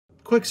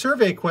quick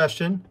survey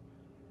question.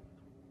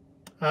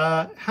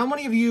 How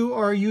many of you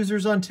are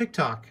users on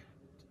TikTok?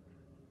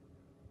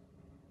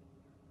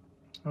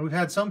 Well, we've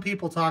had some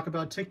people talk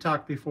about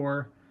TikTok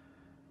before.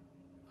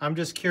 I'm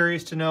just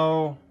curious to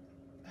know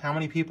how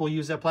many people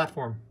use that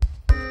platform.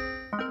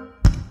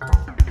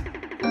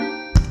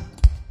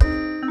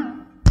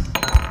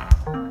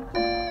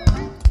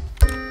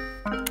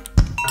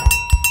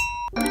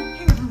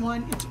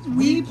 It's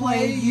We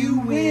Play, You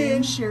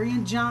Win. Sherry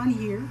and John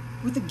here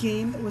with a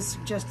game that was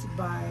suggested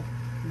by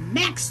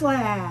Max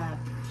Lab.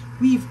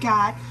 We've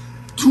got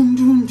Doom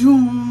Doom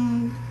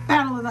Doom,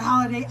 Battle of the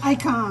Holiday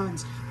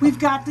Icons. We've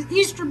got the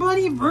Easter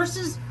Bunny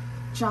versus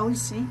Jolly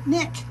Saint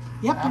Nick.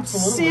 Yep,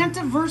 absolutely. It's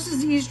Santa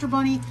versus the Easter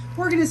Bunny.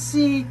 We're going to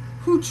see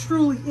who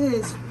truly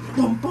is,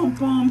 boom, boom,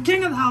 boom,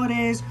 king of the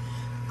holidays.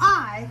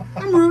 I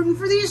am rooting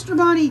for the Easter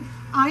Bunny.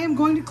 I am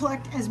going to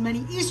collect as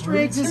many Easter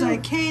eggs as I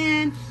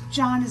can.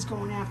 John is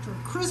going after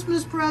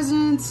Christmas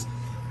presents.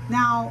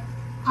 Now,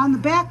 on the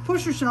back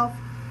pusher shelf,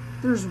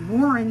 there's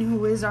Warren,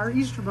 who is our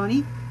Easter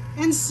Bunny,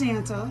 and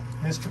Santa.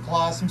 Mr.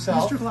 Claus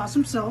himself. Mr. Claus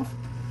himself.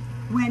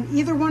 When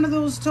either one of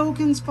those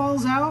tokens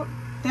falls out,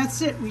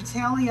 that's it. We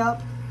tally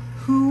up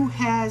who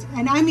has,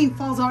 and I mean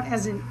falls out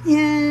as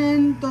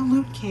in the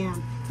loot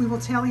can. We will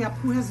tally up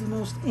who has the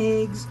most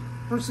eggs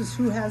versus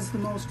who has the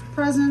most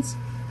presents.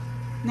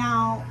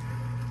 Now,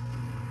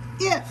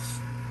 if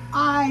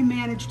I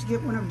manage to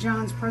get one of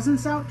John's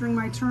presents out during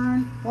my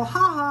turn, well,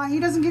 haha, he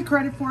doesn't get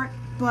credit for it,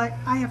 but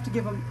I have to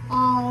give him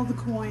all the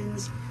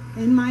coins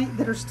in my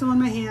that are still in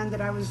my hand that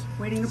I was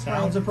waiting to play.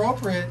 Sounds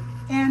appropriate.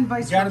 And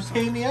vice versa. You gotta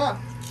pay me up.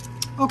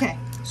 Okay,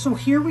 so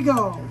here we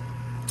go.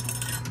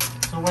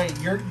 So wait,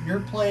 you're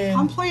playing.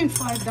 I'm playing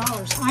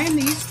 $5. I am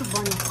the Easter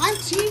Bunny. I'm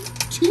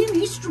Team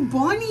Easter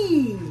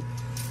Bunny.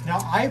 Now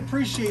I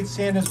appreciate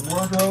Santa's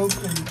wardrobe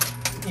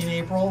in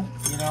April.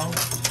 You know.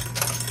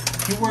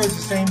 He wears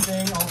the same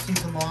thing all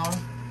season long.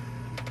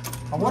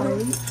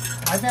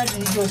 I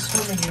imagine he goes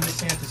swimming in the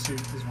Santa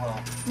suit as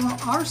well. Well,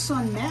 our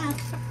son Mac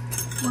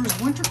wears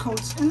winter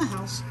coats in the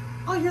house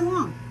all year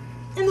long.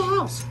 In the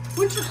house,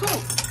 winter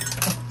coat.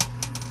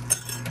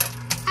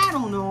 I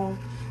don't know.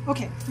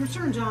 Okay, your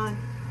turn, John.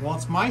 Well,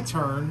 it's my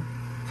turn.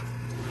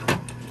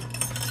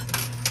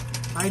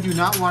 I do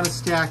not want to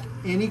stack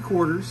any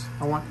quarters.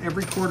 I want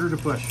every quarter to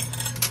push.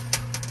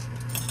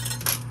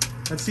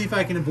 Let's see if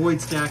I can avoid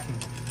stacking.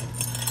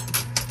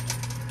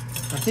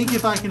 I think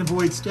if I can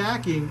avoid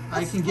stacking,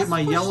 I can get my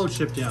yellow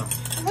chip down.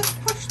 Let's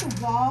push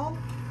the wall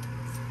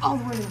all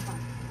the way to the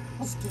front.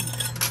 Let's do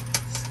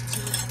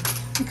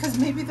it. Because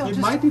maybe they'll It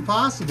might be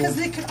possible. Because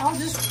they could all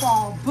just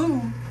fall,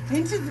 boom,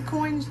 into the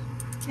coins,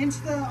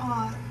 into the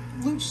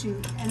loot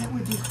chute, and it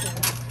would be cool.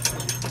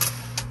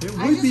 It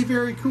would be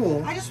very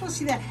cool. I just want to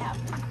see that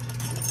happen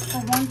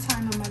for one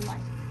time in my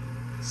life.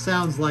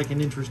 Sounds like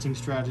an interesting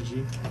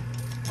strategy.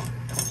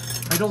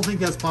 I don't think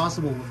that's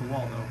possible with the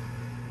wall, though.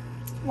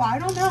 Well, I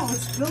don't know.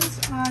 It's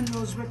built on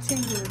those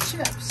rectangular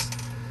chips,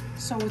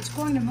 so it's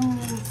going to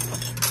move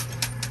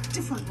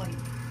differently.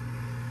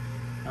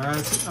 All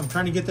right, so I'm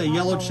trying to get that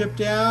yellow chip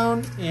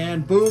down,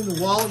 and boom,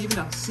 the wall even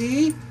out.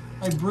 See,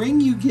 I bring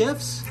you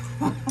gifts.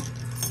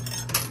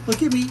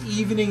 Look at me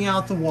evening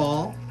out the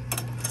wall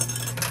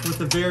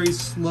with a very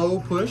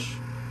slow push.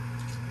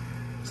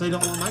 So I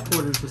don't want my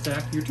quarters to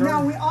stack. Your turn.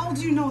 Now, we all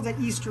do know that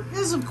Easter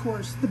is, of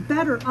course, the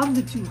better of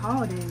the two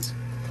holidays.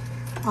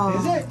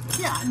 Is it?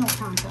 Yeah, no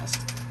contest.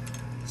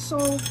 So,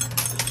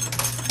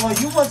 well,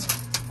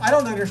 I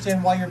don't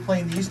understand why you're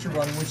playing the Easter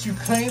Bunny, which you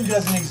claim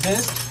doesn't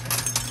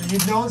exist, and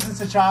you've known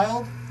since a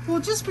child. Well,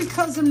 just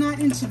because I'm not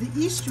into the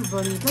Easter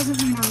Bunny doesn't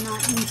mean I'm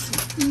not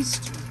into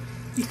Easter.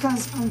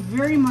 Because I'm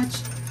very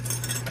much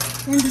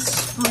into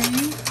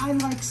spring. I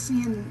like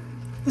seeing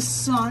the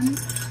sun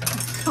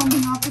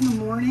coming up in the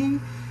morning,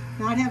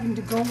 not having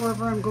to go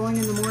wherever I'm going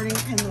in the morning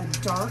in the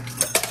dark,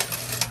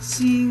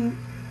 seeing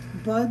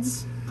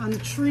buds on the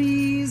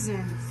trees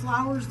and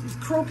flowers, there's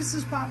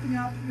crocuses popping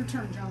up. Your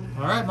turn, John.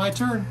 All right, my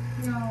turn.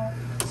 You know,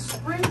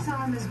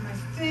 springtime is my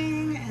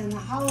thing, and the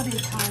holiday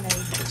kind of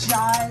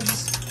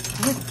jives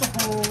with the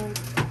whole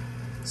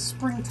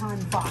springtime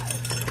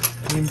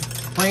vibe. I mean,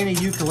 playing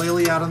a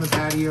ukulele out on the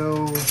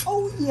patio.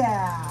 Oh,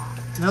 yeah.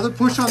 Another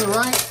push on the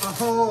right.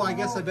 Oh, I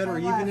guess I better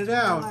even it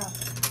out.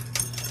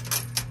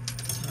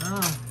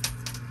 Oh,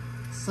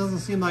 this doesn't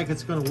seem like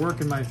it's going to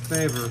work in my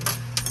favor.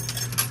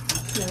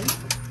 Okay.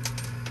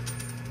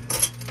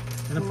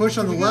 And a push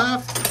on the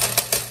left.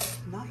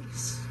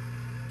 Nice.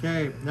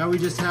 Okay, now we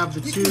just have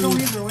the two. You can go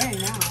either way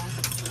now.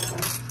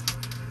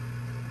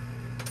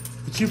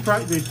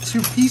 The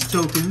two peace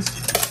tokens,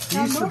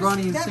 the Easter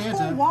Bunny and Santa. That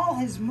whole wall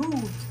has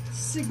moved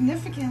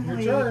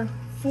significantly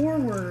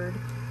forward,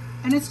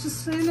 and it's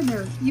just standing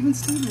there, even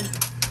Steven.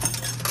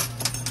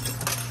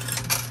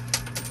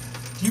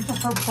 Do you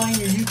prefer playing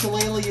your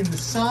ukulele in the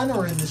sun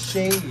or in the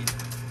shade?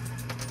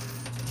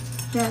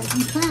 That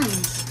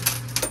depends.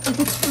 If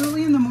it's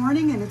early in the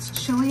morning and it's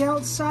chilly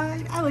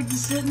outside, I like to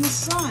sit in the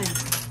sun.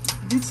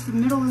 If it's the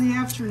middle of the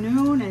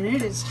afternoon and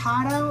it is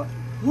hot out,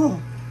 whoa,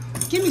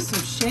 give me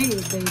some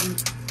shade, baby.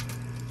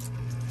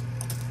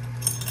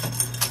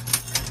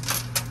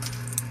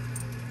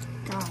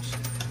 Gosh,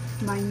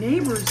 my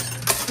neighbors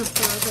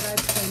prefer that I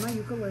play my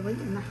ukulele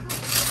in the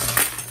house.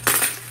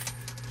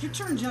 Your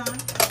turn, John.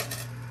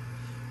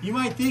 You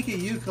might think a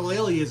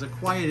ukulele is a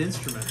quiet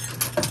instrument.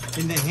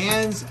 In the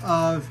hands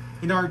of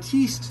an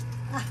artiste,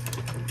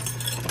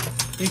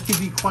 it can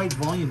be quite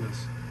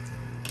voluminous.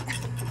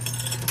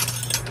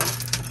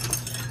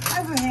 I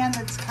have a hand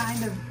that's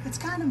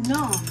kind of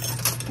numb.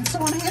 And so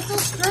when I hit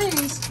those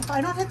strings, if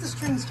I don't hit the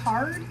strings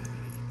hard,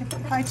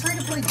 if I try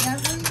to play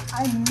gently,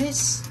 I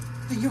miss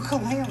the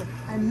ukulele.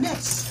 I don't hit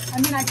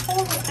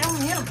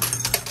them.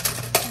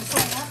 And so I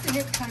have to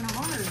hit kind of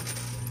hard.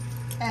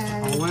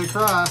 And all the way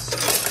across.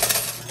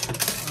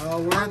 Oh,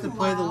 we're going to have to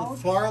play the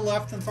far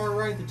left and far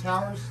right. The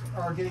towers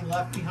are getting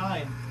left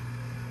behind.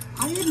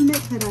 I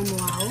admit that I'm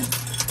loud.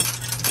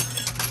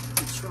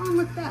 What's wrong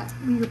with that?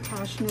 When you're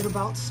passionate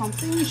about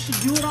something, you should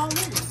do it all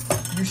in.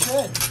 You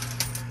should.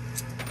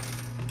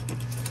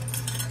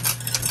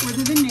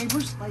 Whether the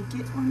neighbors like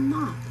it or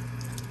not.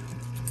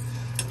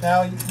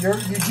 Now, you do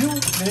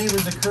the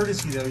neighbors a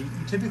courtesy, though. You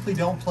typically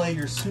don't play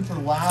your super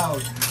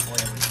loud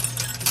ukulele.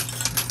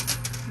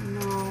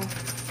 No.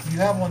 You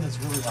have one that's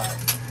really loud.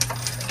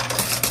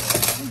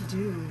 I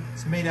do.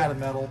 It's made out of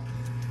metal.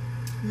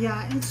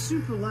 Yeah, it's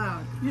super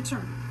loud. Your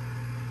turn.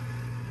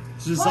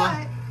 But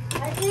I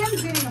am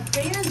getting a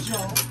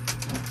banjo.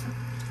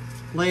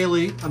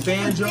 Lele, a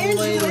banjo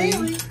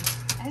lele.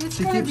 And it's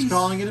She keeps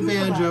calling it a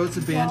banjo. It's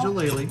a banjo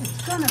lele.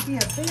 It's gonna be a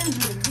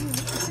banjo to me.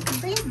 It's like a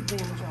baby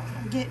banjo.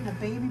 I'm getting a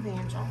baby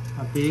banjo.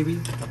 A baby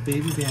banjo,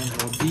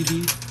 a BB.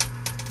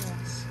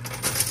 Yes.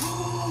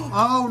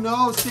 Oh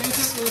no, Santa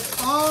is,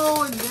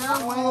 and there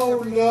went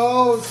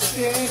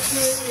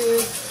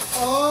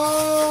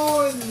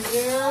and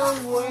there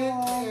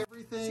went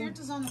everything.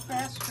 Santa's on the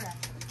fast track.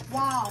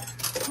 Wow,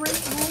 great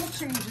rule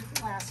change at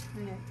the last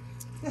minute.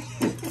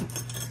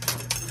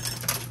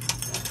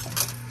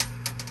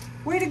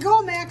 Way to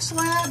go, Max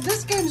Lab.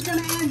 This game's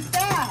gonna end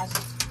fast.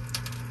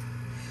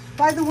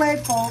 By the way,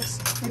 folks,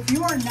 if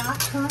you are not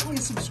currently a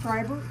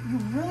subscriber, you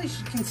really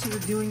should consider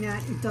doing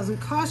that. It doesn't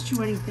cost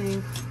you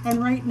anything.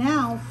 And right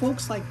now,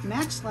 folks like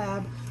Max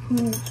Lab,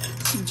 who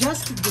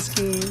suggested this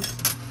game,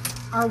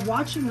 are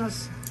watching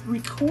us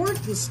record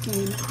this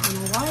game on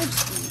a live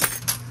stream.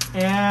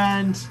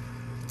 And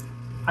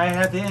I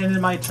had the end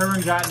of my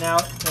turn gotten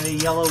out and a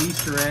yellow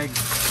Easter egg.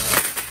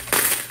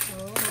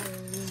 Oh.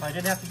 So I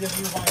didn't have to give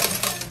you my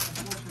Easter egg,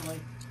 unfortunately.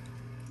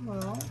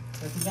 Well.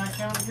 That does not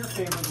count in your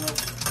favor, though.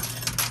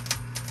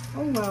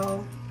 Oh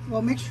well.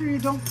 Well, make sure you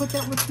don't put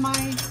that with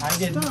my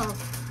stuff.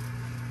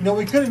 You know,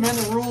 we could amend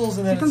the rules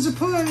and then Here comes a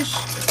push.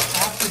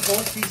 after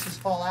both pieces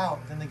fall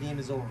out, then the game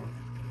is over.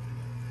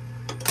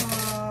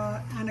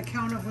 On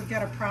account of we've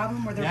got a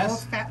problem where they're Yes.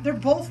 both fast tracking. They're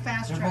both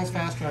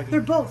fast tracking.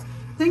 They're both.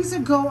 Things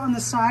that go on the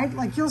side,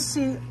 like you'll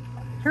see,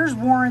 here's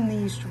Warren the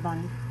Easter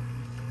Bunny.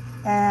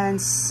 And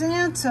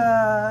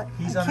Santa,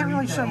 He's I can't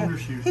really underneath show that you.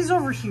 overshoot. He's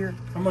over here.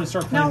 I'm going to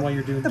start playing Now, while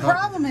you're doing the talking.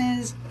 problem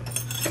is,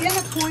 in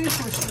a coin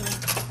pusher,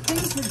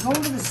 things that go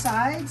to the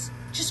sides,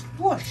 just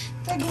whoosh.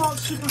 They go out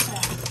super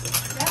fast.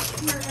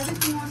 That's where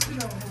everything wants to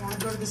go. They want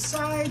to go to the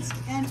sides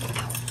and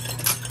out.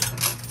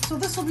 So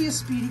this will be a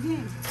speedy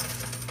game.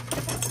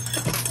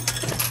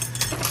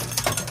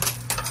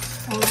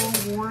 Oh,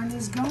 Warren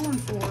is going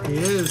for it. He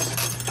is.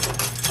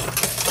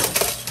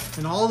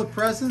 And all the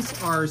presents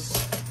are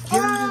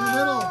scattered in the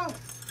middle.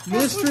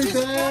 Mystery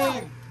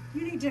bag.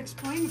 You need to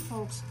explain to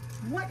folks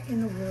what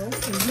in the world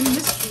is a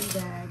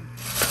mystery bag.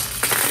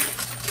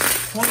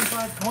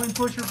 25 coin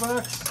pusher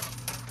bucks.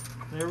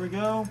 There we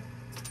go.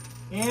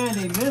 And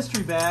a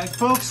mystery bag.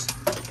 Folks,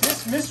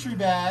 this mystery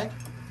bag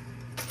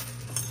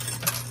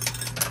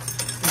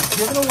is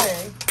given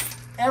away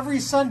every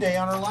Sunday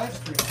on our live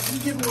stream. We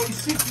give away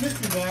 6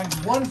 mystery bags,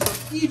 one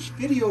for each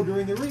video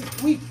during the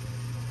week.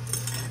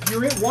 If you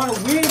want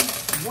to win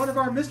one of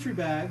our mystery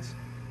bags,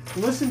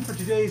 listen for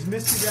today's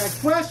mystery bag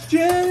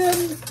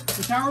question.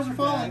 The towers are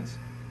falling.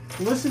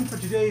 Listen for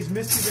today's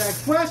mystery bag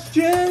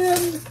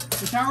question.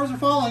 The towers are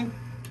falling.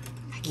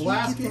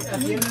 At the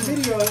end of the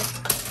video,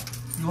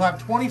 you'll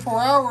have 24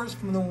 hours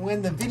from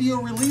when the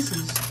video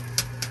releases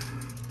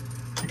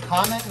to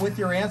comment with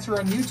your answer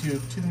on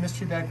YouTube to the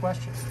mystery bag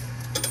question.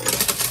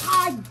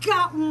 I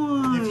got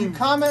one. If you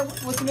comment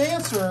with an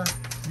answer,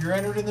 you're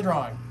entered in the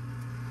drawing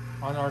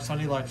on our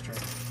Sunday live stream.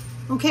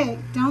 Okay,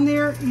 down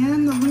there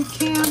in the loot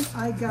can,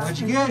 I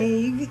got an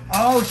egg.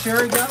 Oh,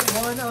 Sherry got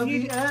one of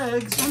the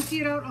eggs.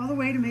 Empty it out all the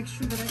way to make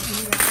sure that I can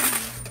get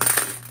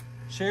it.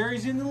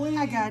 Sherry's in the lead.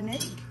 I got an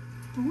egg.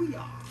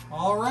 Booyah.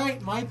 All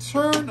right, my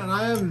turn,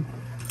 and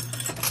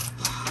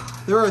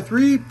there are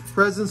 3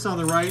 presents on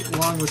the right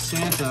along with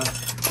Santa.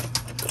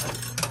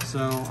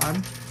 So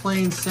I'm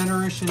playing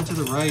center-ish into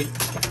the right.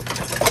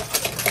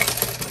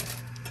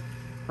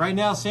 Right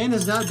now,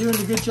 Santa's not doing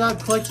a good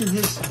job collecting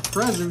his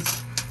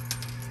presents.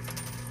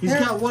 He's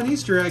got one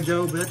Easter egg,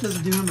 though, but that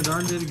doesn't do him a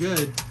darn bit of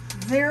good.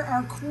 There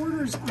are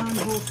quarters on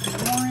both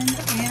Warren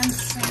and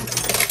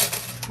Santa.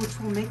 which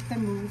will make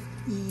them move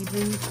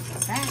even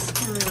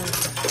faster.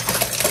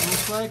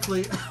 Most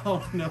likely.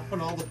 Oh no,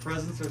 and all the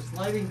presents are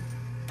sliding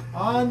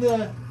on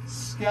the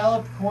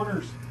scalloped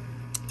corners.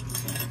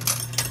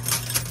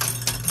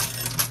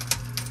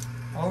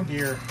 Oh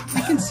dear.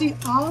 I can see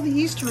all the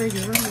Easter eggs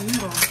are in the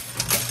middle.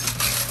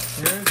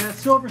 There's that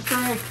silver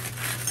strike.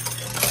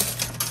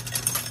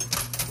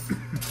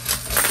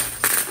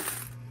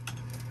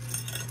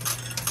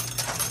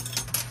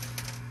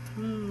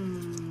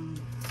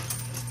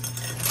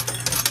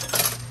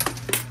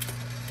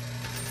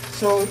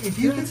 So if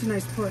you That's a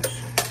nice push.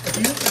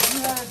 if you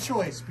had a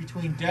choice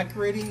between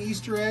decorating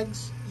Easter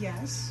eggs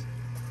Yes.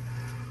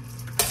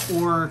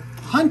 or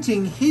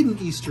hunting hidden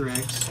Easter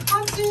eggs,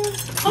 Hunting,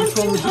 one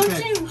hunting, would you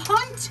pick?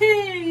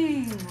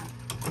 hunting.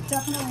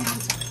 Definitely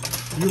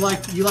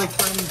hunting. you like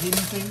finding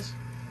hidden things?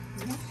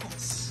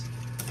 Yes.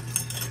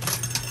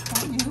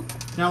 Don't you?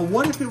 Now,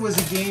 what if it was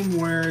a game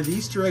where the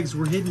Easter eggs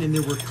were hidden and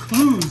there were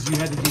clues you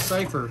had to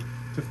decipher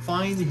to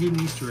find the hidden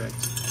Easter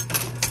eggs?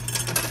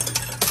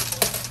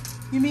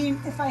 You mean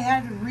if I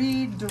had to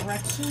read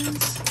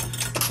directions?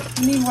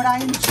 You mean would I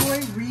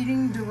enjoy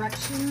reading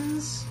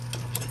directions?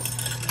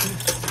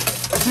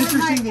 It's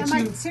interesting Am that I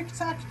you...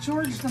 TikTok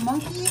George the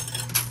monkey?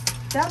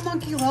 That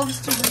monkey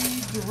loves to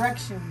read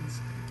directions.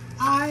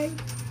 I,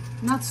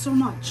 not so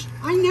much.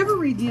 I never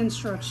read the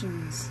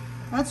instructions.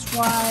 That's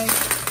why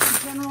I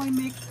generally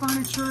make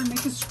furniture and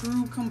make a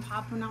screw come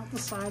popping out the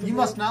side of it. You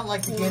must not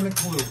like the game of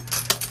Clue.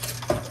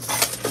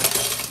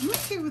 I'm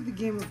okay with the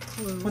game of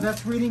Clue. Well,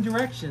 that's reading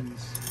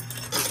directions.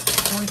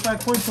 25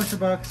 coin pusher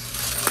bucks.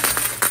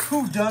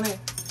 Who done it?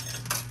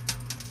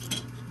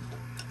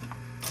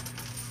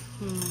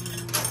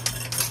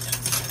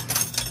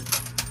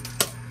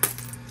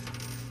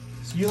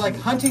 So you like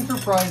hunting for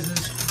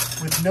prizes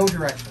with no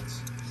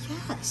directions.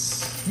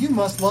 Yes. You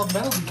must love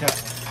metal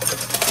detecting.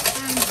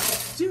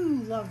 I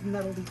do love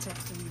metal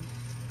detecting.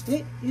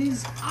 It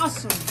is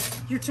awesome.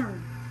 Your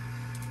turn.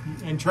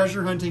 And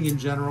treasure hunting in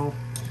general.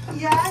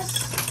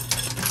 Yes.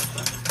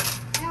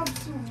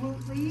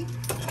 Absolutely.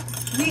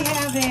 We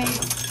have a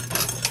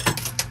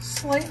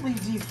slightly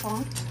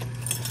defunct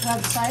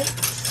website,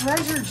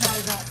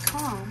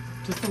 treasurejar.com.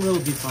 Just a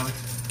little defunct.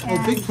 Oh,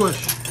 And big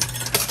push.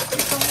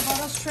 it's all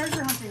about us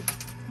treasure hunting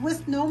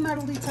with no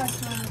metal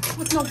detector,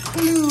 with no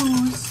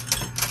clues,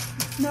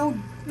 no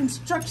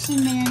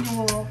instruction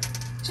manual,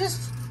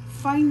 just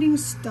finding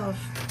stuff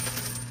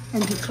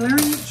and declaring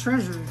it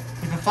treasure.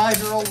 If a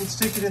 5-year-old would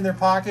stick it in their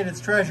pocket,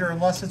 it's treasure,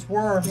 unless it's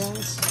worms.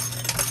 Yes,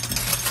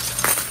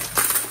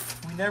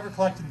 We never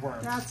collected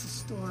worms. that's a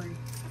story.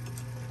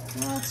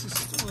 That's a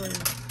story.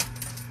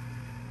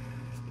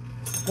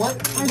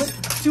 I was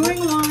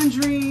doing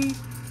laundry,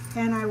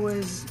 and I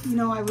was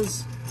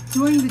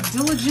doing the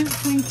diligent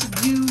thing to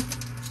do.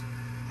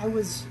 I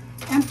was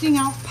emptying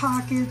out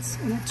pockets,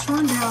 and it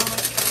turned out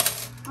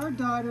our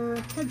daughter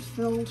had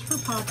filled her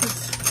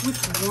pockets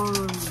with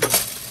worms.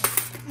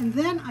 And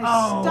then I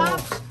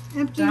stopped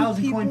emptying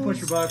 1,000 coin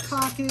pusher people's bucks.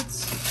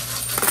 pockets,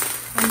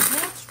 and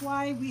that's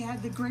why we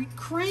had the great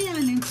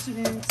crayon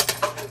incident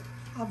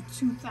of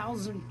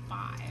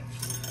 2005.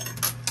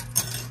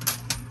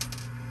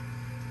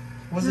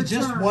 Was it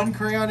just one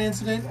crayon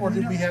incident, or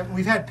did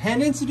we've had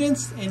pen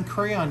incidents and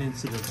crayon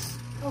incidents?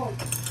 Oh,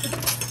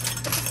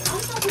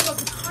 I'm talking about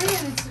the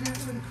crayon incident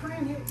where the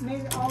crayon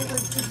made it all the way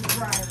to the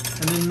dryer.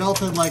 And then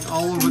melted like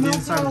all over the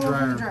inside of the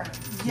dryer.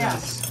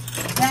 Yes.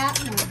 That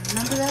one.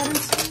 Remember that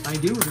incident? I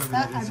do remember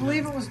that I incident.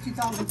 believe it was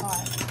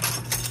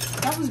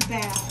 2005. That was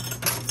bad.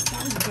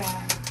 That was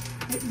bad.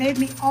 It made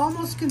me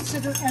almost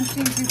consider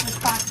emptying people's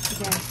pockets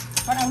again.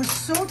 But I was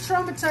so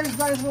traumatized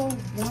by the whole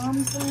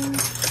worm thing.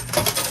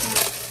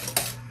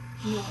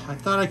 No. I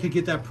thought I could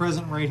get that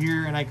present right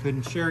here, and I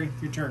couldn't. Sherry,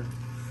 your turn.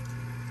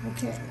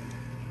 Okay.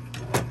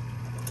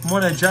 I'm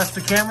going to adjust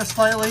the camera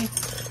slightly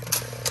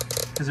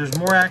because there's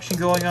more action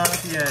going on at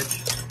the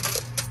edge.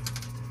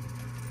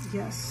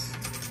 Yes.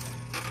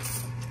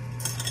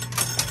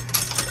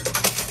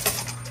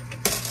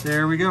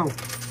 There we go.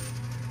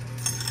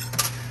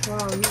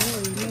 Wow, you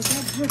really made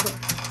that jiggle.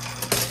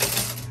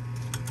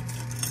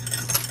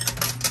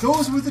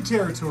 Goes with the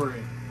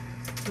territory.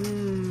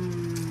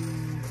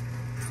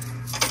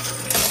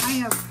 I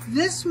have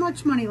this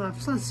much money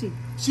left. So let's see.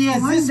 She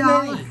has this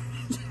many.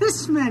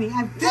 This many. I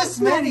have This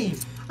many.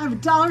 I have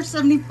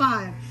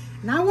 $1.75.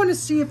 And I want to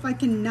see if I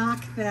can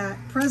knock that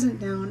present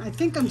down. I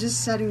think I'm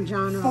just setting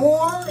John up.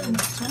 4 and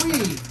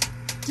 3.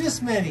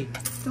 This many.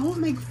 Don't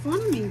make fun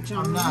of me,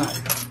 John. I'm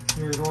not.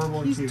 You're adorable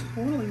and He's cute.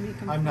 totally making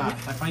fun. I'm not.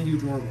 I find you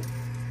adorable.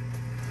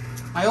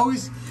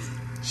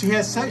 She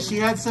had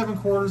 7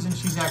 quarters and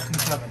she's acting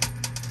 7.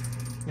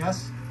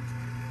 Yes?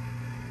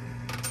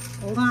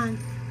 Hold on.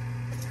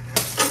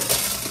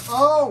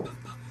 Oh!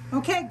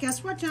 Okay,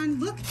 guess what, John?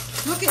 Look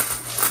at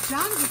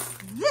John gets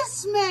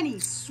this many.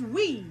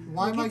 Sweet.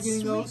 Why Look am I at getting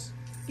sweet. those?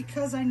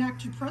 Because I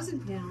knocked your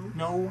present down.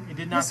 No, it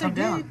did not Yes, come I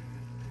down. did.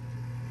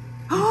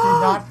 It did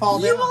not fall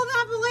down. You will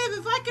not believe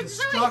if I could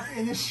It's show stuck you.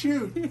 in the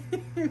chute.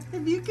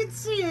 If you could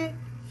see it,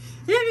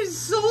 it is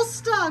so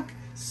stuck,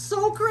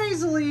 so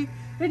crazily.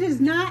 It is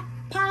not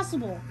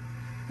possible.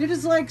 It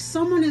is like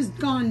someone has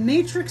gone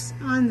Matrix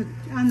on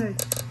the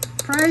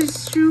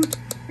prize chute,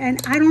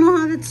 and I don't know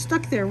how it's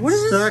stuck there. What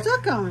is it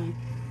stuck on?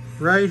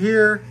 Right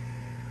here.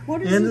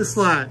 What is in it the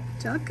slot.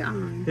 Stuck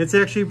on? It's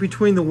actually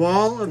between the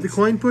wall of the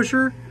coin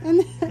pusher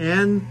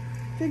and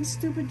big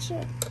stupid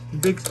chip.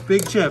 Big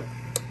chip.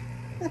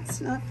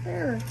 That's not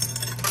fair.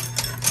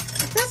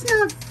 That's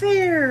not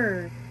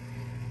fair.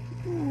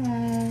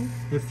 Oh,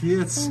 if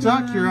it's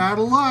stuck, you're out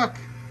of luck.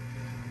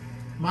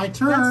 My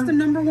turn. That's the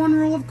 #1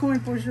 rule of coin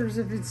pushers.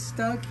 If it's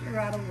stuck, you're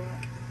out of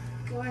luck.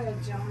 Go ahead,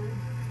 John.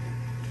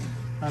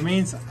 That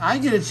means I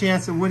get a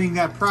chance of winning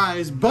that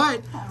prize,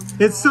 but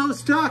it's so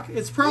stuck,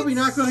 it's probably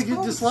not going to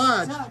get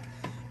dislodged. Stuck.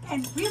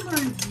 And we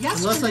learned yesterday.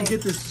 Unless I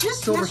get this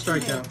silver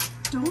strike out.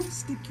 Don't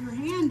stick your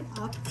hand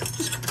up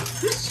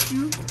this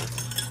chute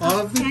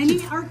of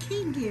any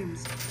arcade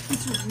games.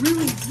 It's a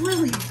really,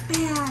 really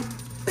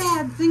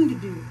bad thing to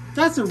do.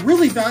 That's a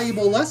really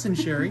valuable lesson,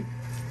 Sherry.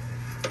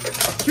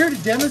 Care to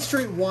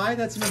demonstrate why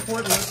that's an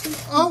important lesson?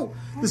 Oh,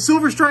 the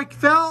silver strike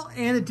fell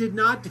and it did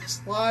not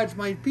dislodge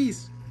my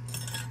piece.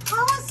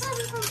 How is that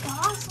even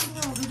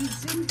possible that it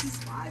didn't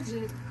dislodge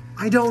it?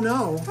 I don't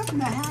know. What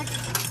the heck?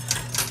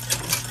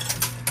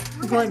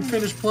 I'm going to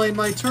finish playing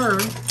my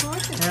turn,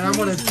 and I'm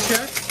going to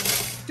check.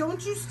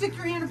 Don't you stick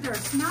your hand up there.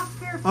 It's not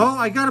fair. Oh,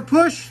 I got to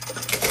push.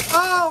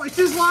 Oh, it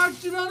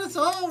dislodged it on its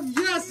own.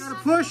 Yes. Got to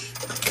push.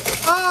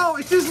 Oh,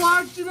 it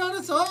dislodged it on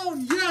its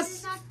own.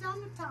 Yes. Knock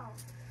down the towel.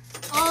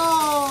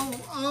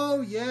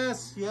 Oh,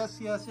 yes.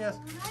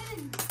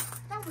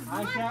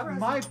 I got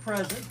my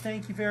present.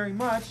 Thank you very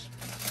much.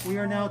 We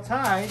are now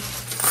tied.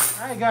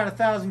 I got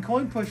 1,000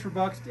 coin pusher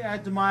bucks to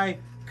add to my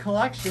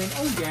collection.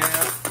 Oh,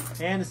 yeah.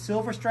 And a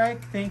silver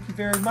strike. Thank you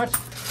very much.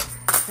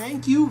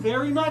 Thank you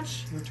very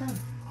much. Your turn.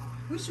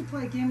 We should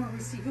play a game where we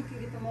see who can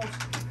get the most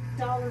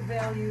dollar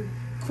value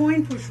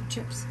coin pusher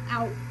chips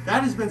out.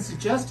 That has been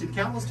suggested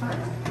countless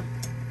times.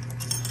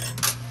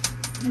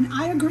 And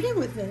I agree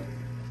with it.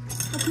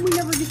 How come we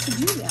never get to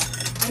do that?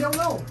 I don't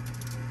know.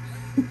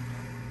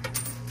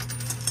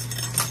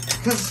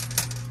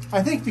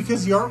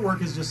 Because the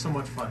artwork is just so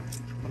much fun.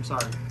 I'm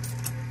sorry.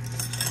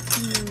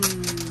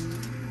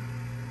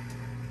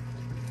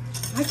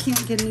 I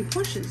can't get any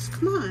pushes.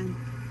 Come on.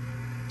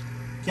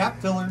 Gap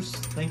fillers.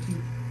 Thank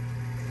you.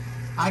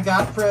 I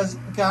got a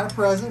present.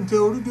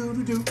 Do.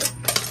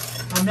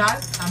 I'm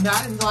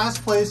not in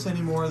last place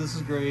anymore. This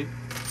is great.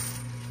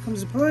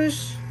 Comes a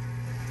push.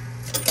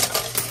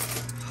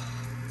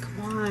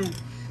 Come on.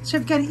 So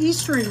I've got an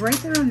Easter egg right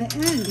there on the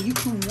end. You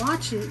can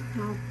watch it.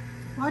 Now,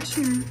 watch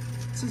here.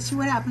 So see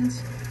what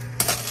happens.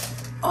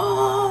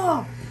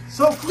 Oh!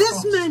 So close.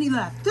 This many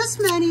left. This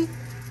many.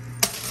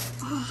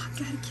 Oh, I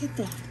gotta get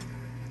that.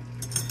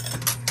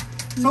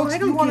 Folks,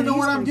 if you want to know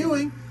what I'm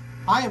doing,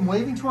 I am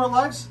waving to our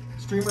live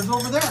streamers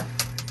over there.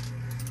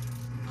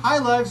 Hi,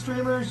 live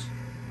streamers.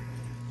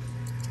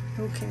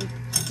 Okay.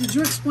 Did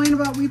you explain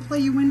about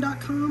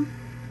WePlayYouWin.com?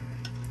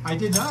 I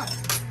did not.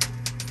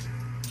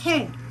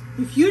 Hey,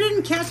 if you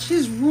didn't catch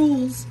his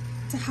rules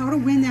to how to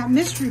win that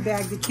mystery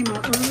bag that came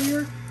out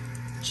earlier,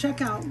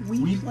 check out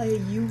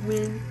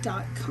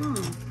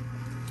WePlayYouWin.com.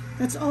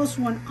 That's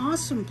also an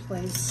awesome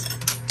place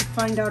to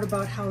find out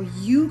about how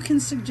you can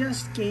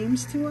suggest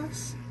games to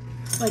us.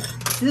 Like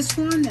this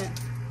one that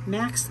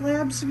Max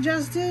Lab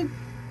suggested.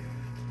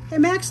 Hey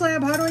Max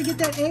Lab, how do I get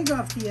that egg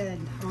off the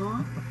end?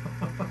 Huh?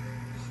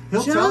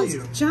 He'll tell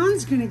you.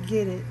 John's gonna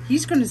get it.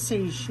 He's gonna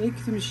say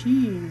shake the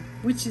machine,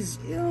 which is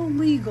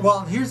illegal.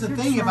 Well, here's the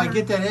thing. If I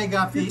get that egg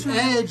off the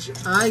edge,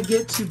 I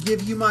get to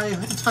give you my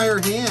entire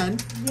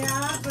hand.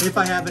 Yeah, but if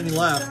I have any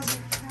left.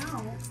 Doesn't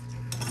count.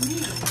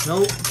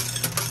 Nope.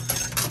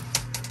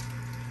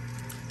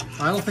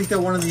 I don't think that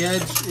one on the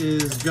edge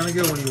is gonna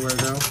go anywhere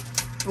though.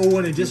 Oh,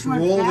 and it just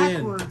rolled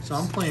in. So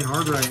I'm playing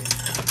hard right.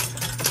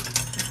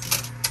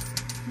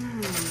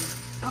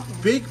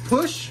 Big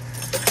push.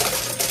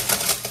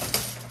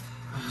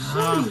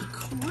 Jiminy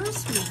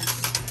Christmas.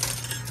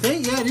 Hey,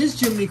 yeah, it is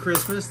Jiminy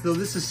Christmas, though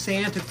this is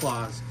Santa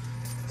Claus.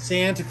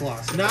 Santa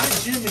Claus. Not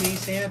Jiminy,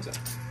 Santa.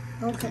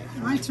 Okay,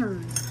 my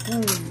turn.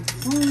 Boom,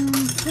 boom,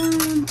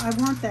 boom. I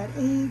want that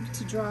egg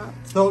to drop.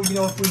 So, you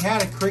know, if we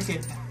had a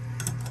cricket,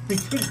 we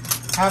could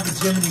have a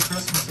Jiminy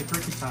Christmas at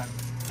cricket time.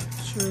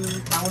 Sure.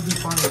 That would be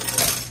funny.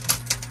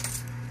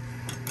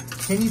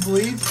 Can you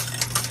believe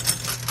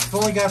we've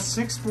only got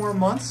 6 more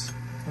months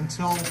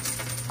until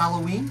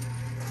Halloween?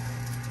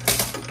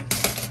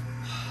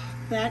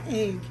 That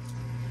egg.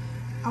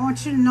 I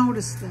want you to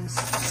notice this.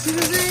 See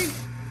this egg?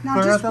 Now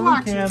Put just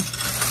watch it. Can.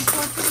 Just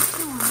watch what it's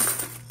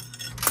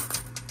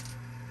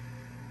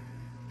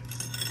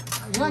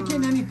doing. You're not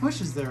getting any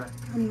pushes there.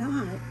 I'm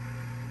not.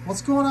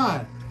 What's going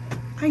on?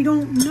 I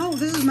don't know.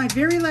 This is my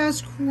very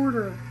last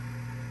quarter.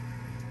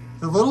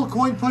 The little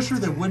coin pusher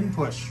that wouldn't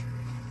push.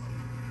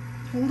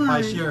 Hold on.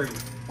 By Sherry.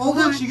 Oh,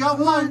 look, she got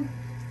one.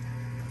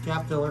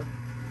 Gap filler.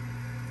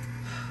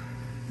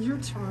 Your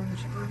turn,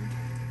 John.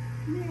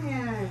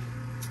 Man.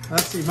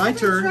 Let's see, my I've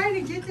been turn.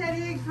 trying to get that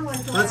egg for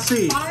like the Let's last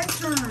see. 5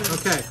 turns.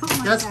 Okay,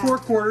 Oh that's God. 4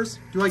 quarters.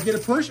 Do I get a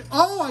push?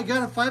 Oh, I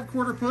got a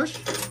 5-quarter push.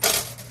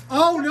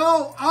 Oh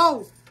no!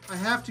 Oh! I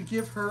have to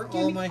give her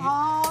all my.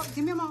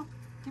 Give me them all.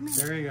 Give me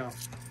them. There you go.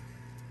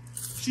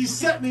 She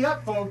set me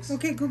up, folks.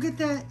 Okay, go get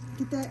that.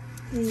 Get that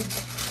egg.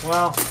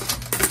 Well,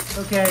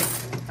 okay.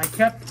 I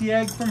kept the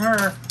egg from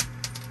her.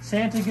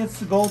 Santa gets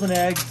the golden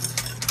egg.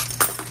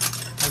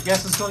 I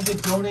guess it's going to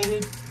get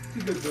donated to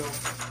Goodwill.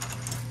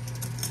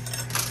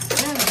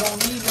 Santa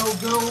don't need no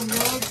golden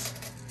eggs.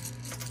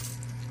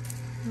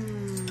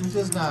 He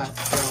does not.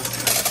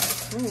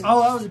 So.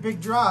 Oh, that was a big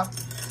drop.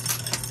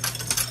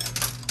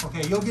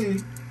 Okay, you'll get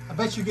it. I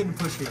bet you're getting a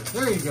push here.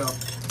 There you go.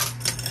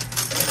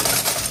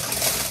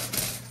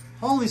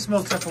 Holy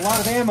smokes, that's a lot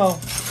of ammo.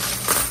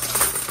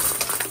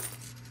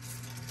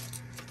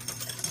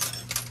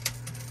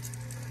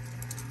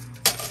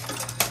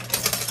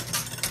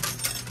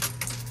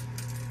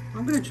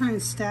 I'm going to try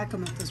and stack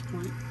them at this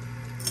point.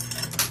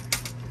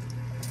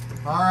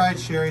 All right,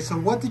 Sherry. So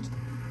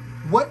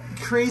what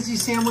crazy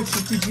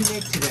sandwiches did you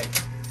make today?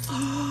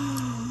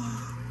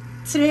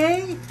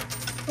 Today,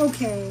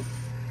 okay.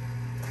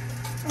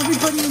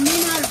 Everybody, you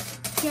may not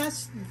have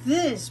guessed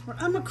this, but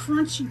I'm a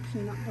crunchy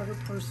peanut butter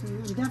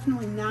person. I'm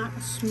definitely not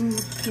a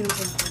smooth peanut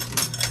butter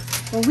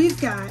person. Well, we've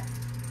got,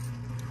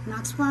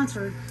 not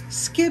sponsored,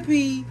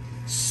 Skippy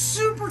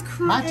Super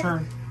Crunchy. My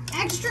turn.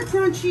 Extra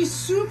crunchy,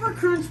 super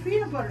crunch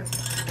peanut butter.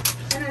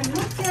 And I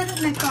looked at it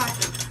and I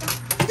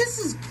thought, this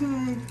is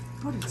good,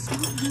 but it's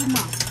not good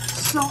enough.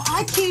 So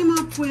I came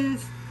up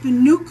with the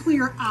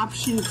nuclear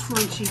option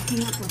crunchy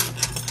peanut butter.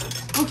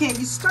 Okay,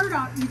 you start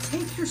out, you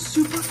take your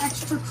super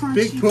extra crunchy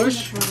Big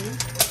push. peanut butter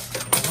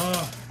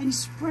and you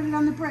spread it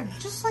on the bread,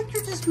 just like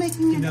you're just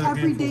making an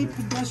everyday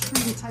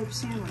pedestrian type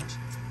sandwich.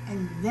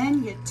 And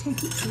then you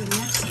take it to the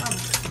next level.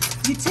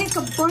 You take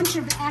a bunch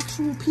of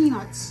actual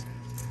peanuts,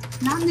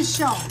 not in the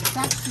shell,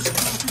 that's just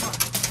crunchy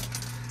butter.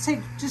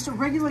 Take just a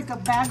regular, like a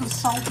bag of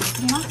salted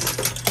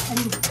peanuts, and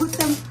you put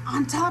them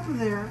on top of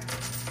there.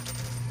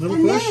 Little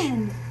and push.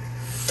 Then,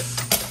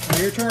 Now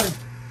your turn.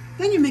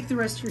 Then you make the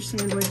rest of your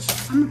sandwich.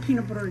 I'm a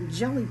peanut butter and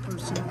jelly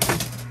person.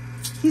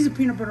 He's a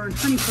peanut butter and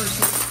honey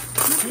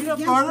person. Peanut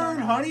butter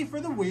and honey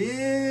for the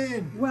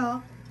win.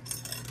 Well,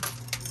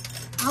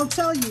 I'll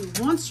tell you,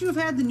 once you've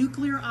had the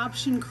nuclear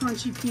option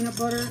crunchy peanut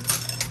butter,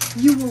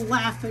 you will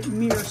laugh at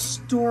mere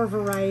store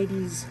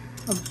varieties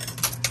of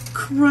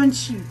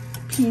crunchy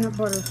peanut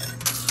butter.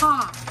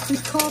 Ha! They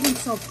call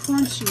themselves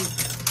crunchy.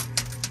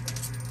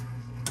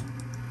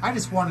 I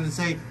just wanted to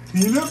say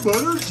peanut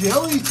butter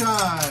jelly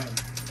time.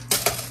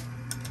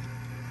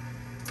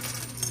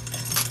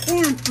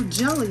 And for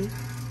jelly,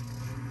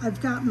 I've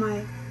got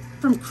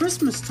from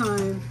Christmas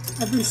time,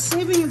 I've been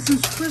saving it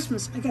since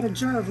Christmas. I got a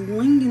jar of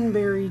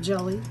lingonberry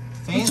jelly,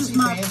 which is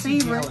my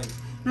favorite. Jelly.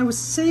 And I was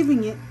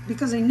saving it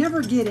because I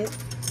never get it.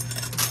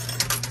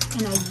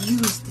 And I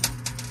used it.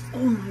 Oh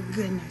my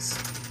goodness.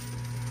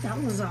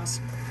 That was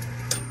awesome.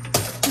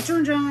 Your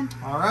turn, John.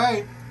 All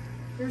right.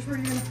 Here's where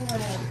you're going to pull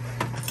ahead.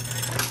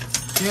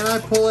 Can I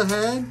pull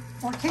ahead?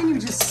 Or can you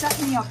just set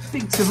me up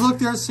big time? Because look,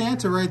 there's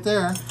Santa right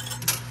there.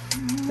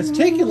 It's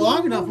taking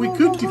long enough. We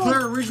could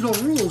declare original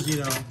rules,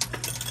 you know.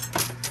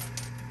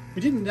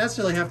 We didn't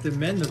necessarily have to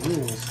amend the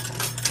rules.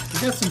 We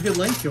got some good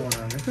length going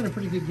on. It's been a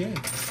pretty good game.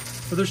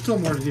 But there's still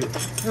more to do.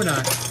 We're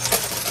not.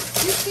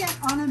 You can't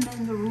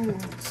unamend the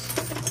rules.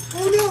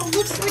 Oh no, it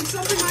looks like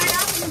something might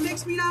happen that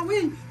makes me not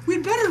win.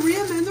 We'd better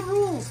re-amend the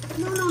rules.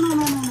 No.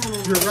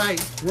 You're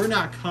right. We're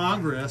not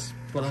Congress,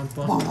 but I'm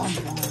fun.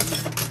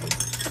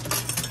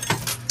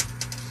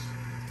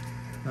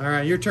 All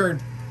right, your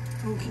turn.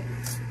 Okay.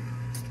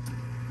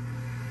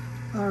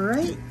 All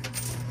right.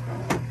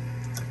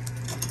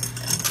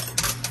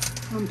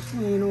 I'm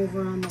playing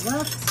over on the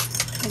left.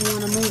 I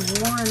want to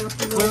move Warren up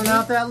a little Clearing bit.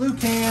 out that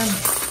Lucan.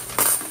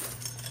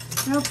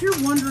 Now, if you're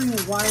wondering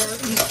why our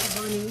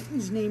Easter Bunny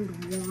is named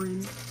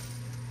Warren,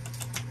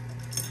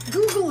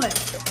 Google it.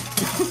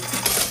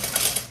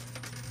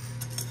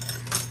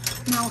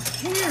 Now,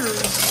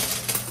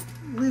 hares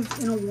live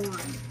in a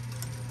warren.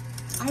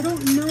 I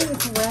don't know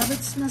if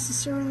rabbits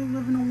necessarily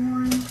live in a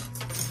warren.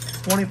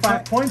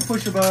 25-point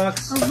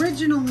push-a-box.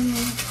 Originally,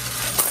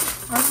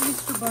 our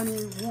Easter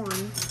Bunny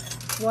warren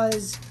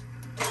was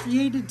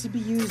created to be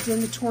used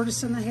in the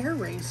tortoise and the hare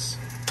race.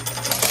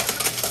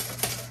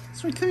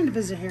 So he kind of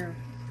is a hare.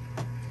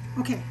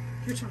 Okay,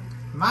 your turn.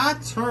 My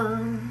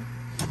turn.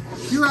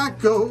 Here I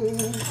go.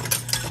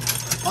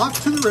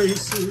 Off to the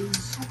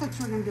races. I thought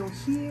you were going to go,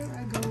 here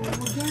I go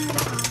again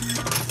on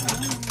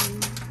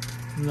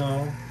my own.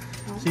 No.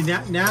 See,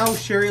 now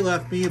Sherry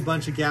left me a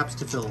bunch of gaps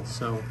to fill,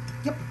 so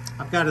Yep.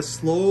 I've got to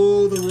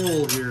slow the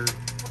roll here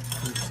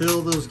and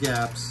fill those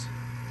gaps.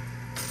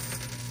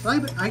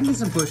 But I can get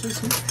some pushes.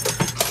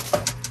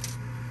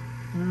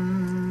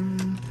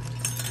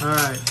 All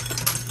right.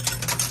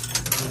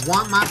 I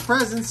want my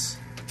presents.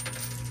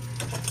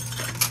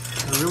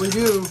 I really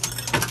do.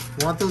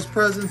 I want those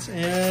presents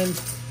and...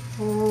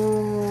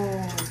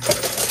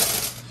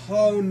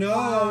 Oh no.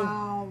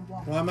 Wow.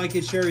 Well, I might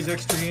get Sherry's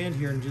extra hand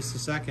here in just a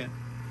second.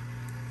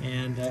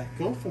 And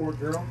go for it,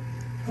 girl.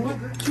 Come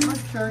on,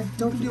 Sherry.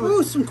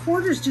 Ooh, some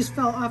quarters just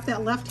fell off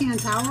that left-hand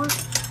tower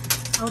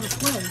out of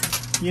play.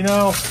 You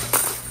know,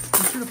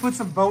 we should have put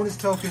some bonus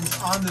tokens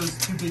on those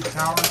two big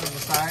towers on the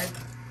side,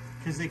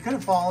 because they could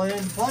have fallen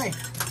in play.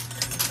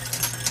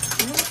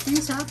 Yeah,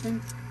 things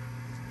happen.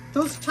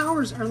 Those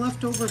towers are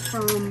left over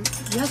from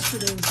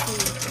yesterday's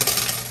game.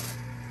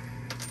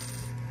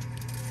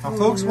 Now,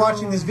 folks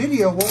watching this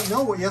video won't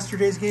know what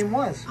yesterday's game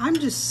was. I'm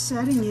just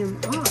setting him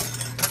up.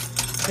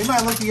 They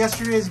might look at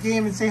yesterday's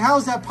game and say, how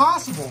is that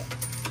possible?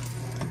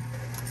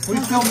 We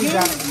filmed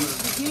that.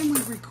 The game we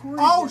recorded.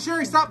 Oh,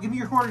 Sherry, stop. Give me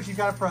your quarters. You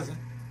got a present.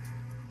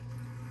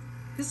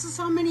 This is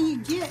how many he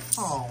gets.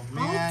 Oh,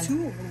 man. All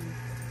 2 of them.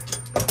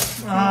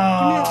 Okay,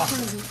 Oh, give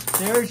me that present.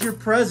 there's your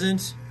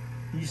present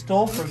you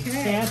stole from Okay.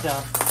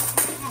 Santa.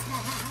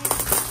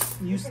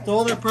 You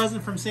stole their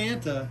present from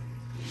Santa.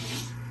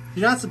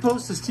 You're not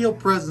supposed to steal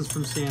presents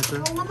from Santa.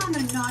 Oh, I'm on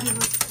the naughty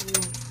list.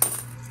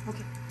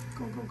 Okay,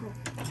 go, go, go.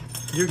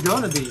 You're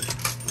gonna be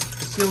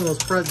stealing those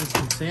presents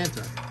from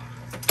Santa.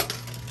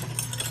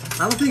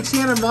 I don't think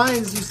Santa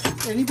minds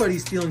anybody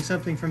stealing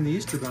something from the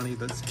Easter Bunny,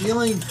 but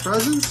stealing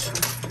presents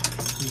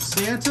from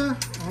Santa?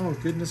 Oh,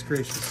 goodness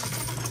gracious.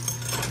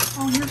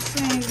 Oh, you're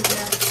saying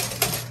that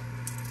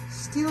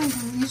stealing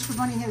from the Easter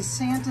Bunny has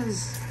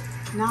Santa's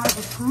nod of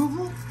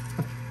approval?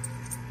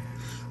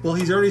 Well,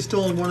 he's already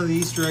stolen one of the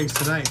Easter eggs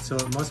tonight, so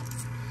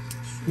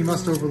he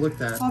must overlook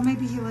that. Oh,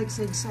 maybe he likes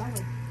egg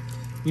salad.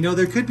 You know,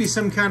 there could be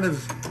some kind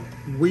of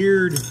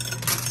weird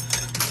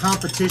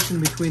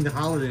competition between the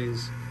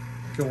holidays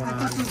going I on.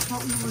 thought that's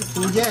what we were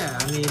talking Well, yeah,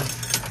 I mean, I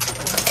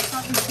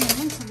thought we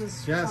came into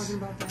this Yes. talking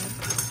about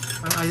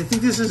that. I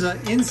think this is an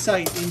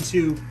insight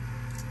into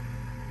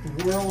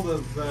the world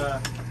of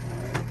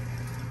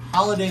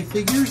holiday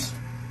figures.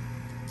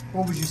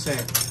 What would you say?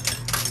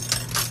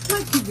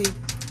 Might could be.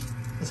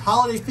 Is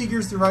holiday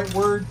figures the right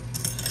word?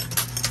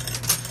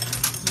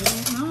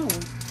 I don't know.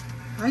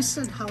 I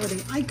said holiday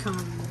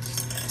icons.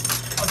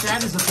 Oh,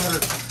 that is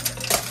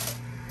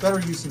a better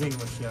use of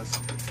English, yes.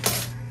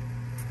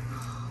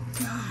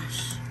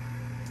 Gosh.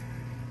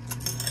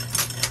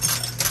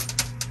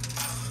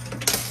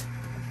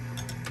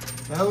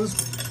 Those.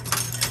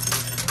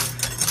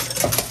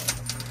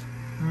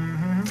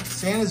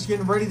 Santa's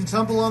getting ready to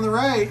tumble on the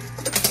right.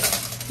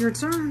 Your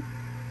turn.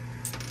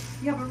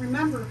 Yeah, but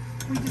remember,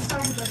 we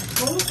decided that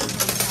both of them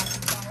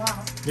have to fall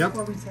out Yep.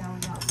 before we tally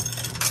up.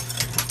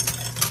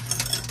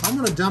 I'm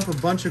going to dump a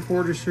bunch of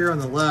quarters here on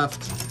the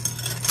left.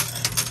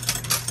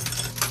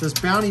 This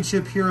bounty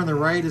chip here on the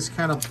right is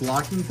kind of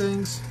blocking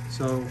things.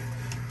 So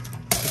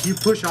if you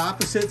push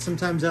opposite,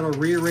 sometimes that'll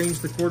rearrange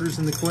the quarters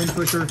in the coin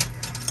pusher.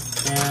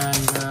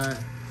 And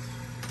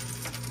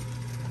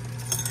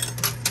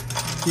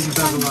give you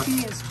better luck.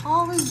 Be as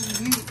tall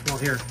as you. Well,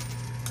 here.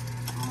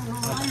 Oh, no,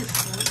 I'm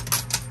short.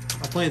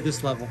 I'll play at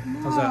this level. No,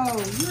 How's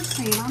that? you're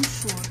saying I'm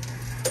short.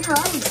 Here,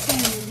 I was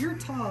saying that you're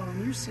tall,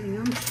 and you're saying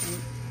I'm short.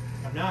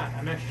 I'm not.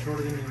 I'm actually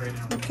shorter than you right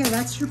now. Okay,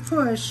 that's your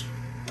push.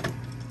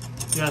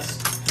 Yes.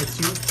 It's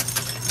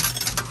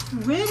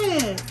you. Quit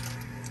it.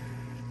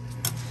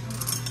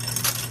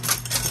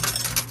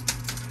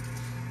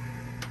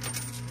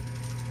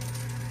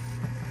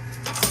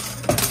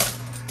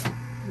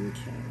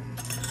 Okay.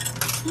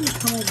 I'm going to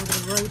come over to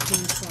the right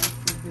hand side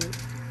for a bit.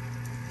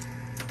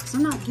 Because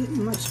I'm not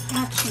getting much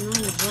action on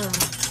the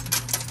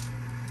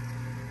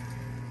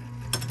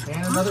draw.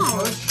 And another Ow.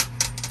 push.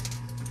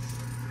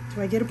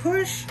 Do I get a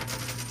push?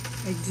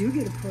 I do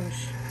get a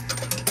push.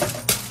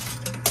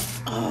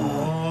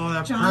 Oh,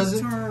 that John's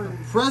turn.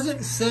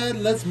 present said,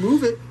 let's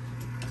move it.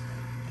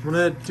 I'm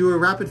going to do a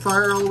rapid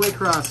fire all the way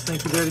across.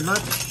 Thank you very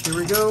much. Here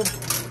we go.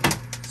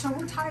 So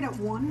we're tied at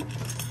 1.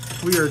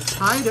 We are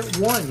tied at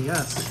 1,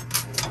 yes.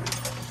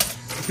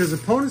 Because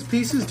opponent's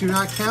pieces do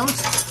not count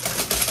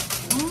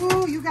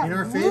Ooh, you got in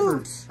our favor.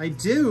 loot. I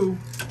do,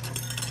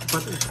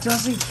 but it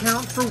doesn't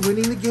count for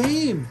winning the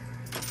game.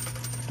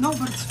 No,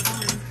 but it's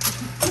fun.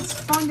 It's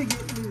fun to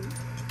get loot.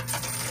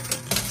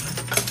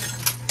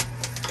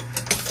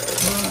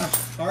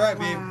 All right,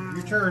 babe,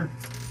 your turn.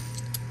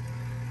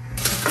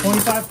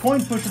 25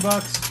 coin pusher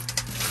bucks.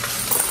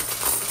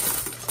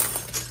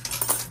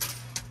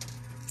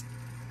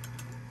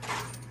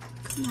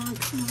 Come on,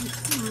 come on,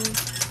 come on.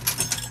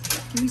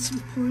 Give me some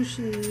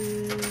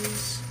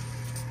pushes.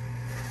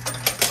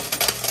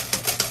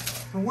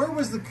 And where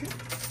was the...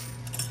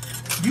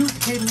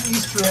 You've hidden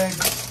Easter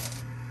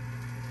eggs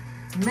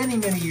many,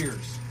 many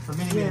years. For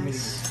many, many, many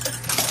years.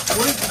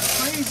 What is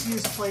the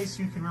craziest place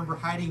you can remember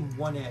hiding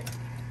one egg?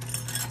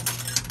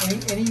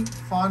 Any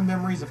fond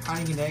memories of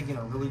hiding an egg in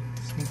a really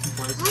sneaky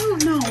place? I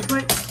don't know,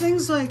 but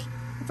things like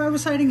if I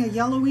was hiding a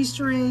yellow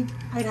Easter egg,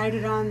 I'd hide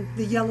it on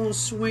the yellow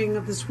swing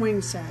of the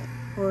swing set.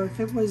 Or if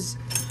it was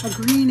a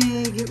green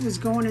egg, it was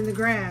going in the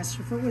grass.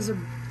 Or if it was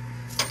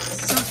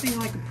something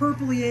like a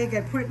purpley egg,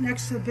 I'd put it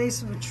next to the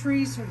base of a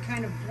tree so it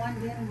kind of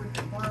blend in with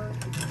the bark.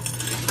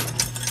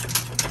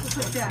 Just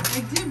like that.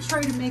 I did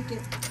try to make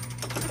it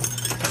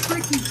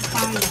tricky to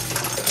find them.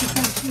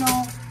 Because, you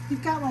know,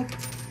 you've got like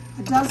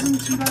a dozen,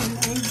 2 dozen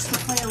eggs to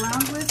play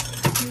around with.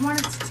 You want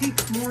it to take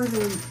more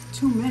than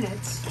 2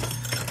 minutes.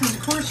 Because,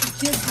 of course, your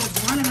kid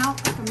goes running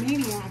out like a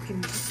maniac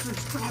and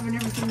starts grabbing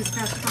everything that's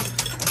passed by.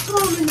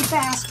 Throw them in the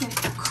basket,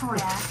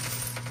 crack.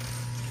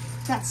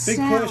 That Big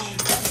sound. push.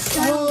 That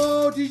sound.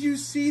 Oh, did you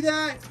see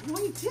that? No,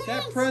 it didn't.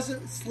 That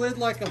present slid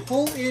like a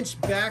whole inch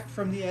back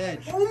from the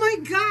edge. Oh my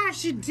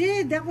gosh, it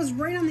did. That was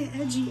right on the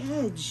edgy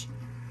edge.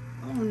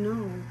 Oh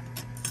no.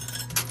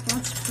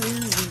 That's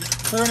crazy.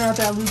 Clearing out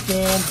that loop,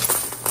 Dan.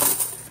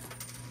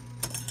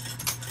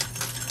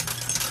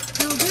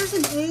 Now, there's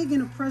an egg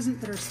and a present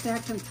that are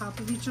stacked on top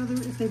of each other.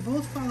 If they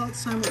both fall out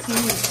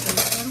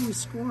simultaneously, how do we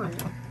score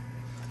it?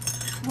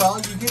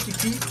 Well, you get to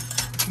keep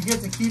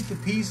the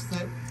piece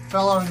that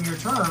fell out on your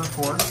turn, of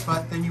course,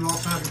 but then you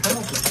also have the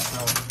penalty.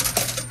 So.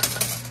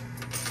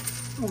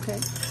 Okay.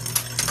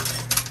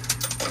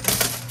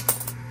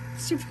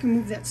 Let's see if we can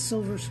move that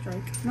silver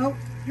strike. Nope.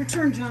 Your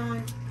turn,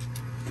 John.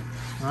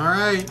 All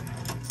right.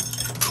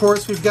 Of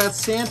course, we've got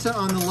Santa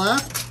on the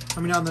left.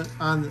 I mean, on the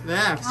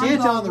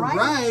Santa on the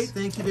right.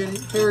 Thank you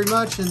very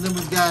much. And then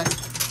we've got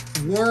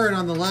Warren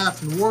on the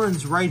left, and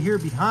Warren's right here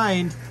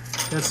behind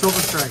that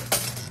silver strike.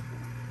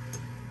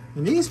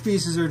 And these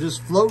pieces are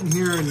just floating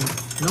here in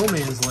no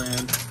man's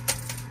land.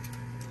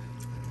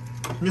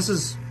 And this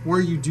is where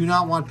you do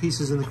not want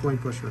pieces in the coin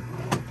pusher.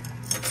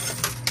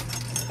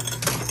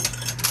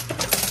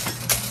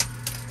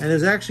 And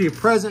there's actually a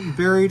present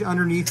buried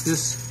underneath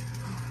this.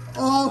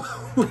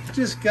 Oh, we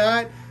just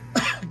got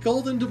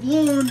golden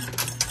doubloon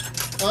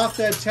off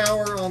that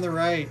tower on the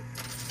right.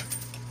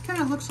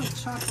 Kind of looks like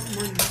chocolate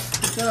money.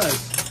 It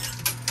does.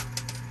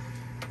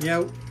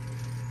 Yeah.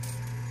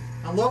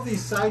 I love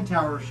these side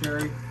towers,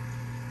 Sherry.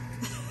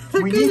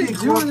 We need to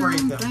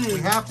incorporate them. We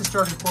have to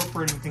start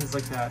incorporating things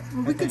like that.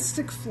 Well, we could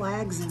stick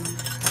flags in them.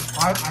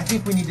 I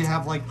think we need to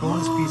have like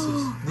bonus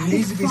pieces. There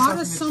needs to be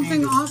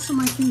something awesome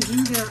I can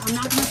do there. I'm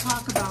not going to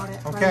talk about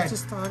it. Okay. But I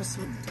just thought of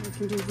something I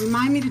can do.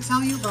 Remind me to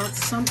tell you about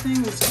something.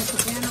 It's just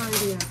a banner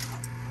idea.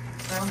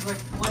 Sounds like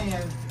a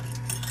plan.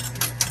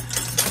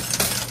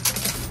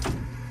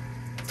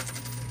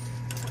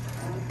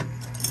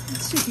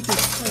 Let's see if you can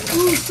play.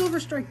 Ooh, silver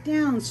strike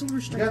down. Silver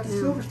strike down. Got the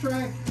silver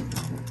strike.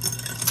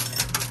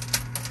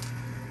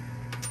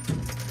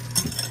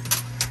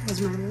 That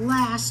was my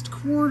last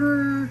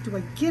quarter. Do I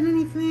get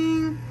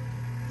anything?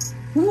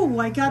 Ooh,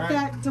 I got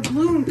that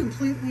doubloon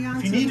completely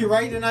on. You need to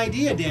write an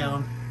idea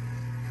down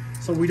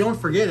so we don't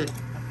forget it.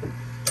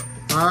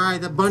 All right,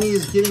 the bunny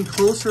is getting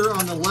closer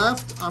on the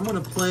left. I'm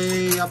going to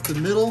play up the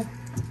middle.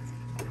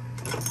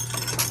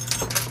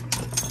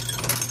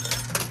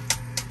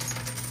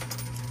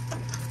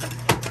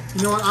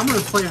 You know what? I'm going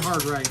to play it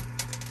hard right.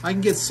 I can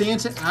get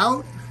Santa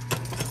out,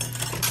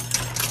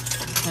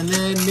 and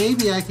then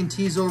maybe I can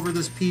tease over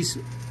this piece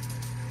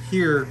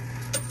here.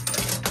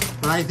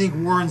 But I think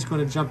Warren's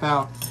going to jump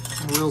out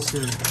real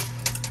soon.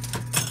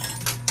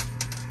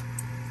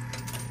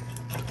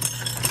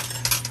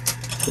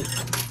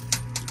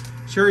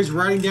 Sherry's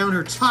writing down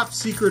her top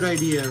secret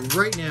idea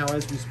right now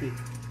as we speak.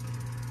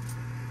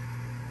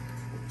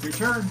 Your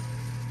turn.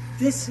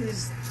 This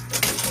is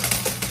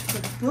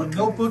the book. The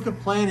notebook of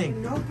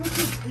planning. The notebook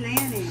of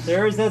planning.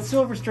 There's that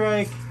silver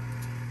strike.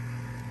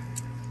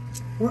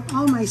 Where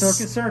all my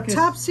circus.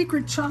 top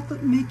secret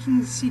chocolate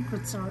making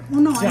secrets are. Oh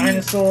no,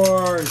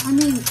 Dinosaurs. I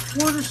mean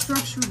quarter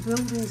structure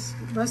buildings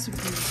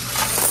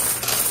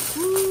recipes.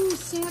 Ooh,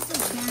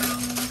 Santa's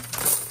down.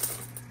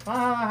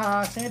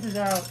 Ah, Santa's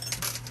out.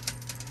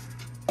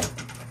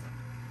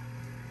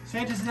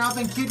 Santa's now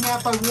been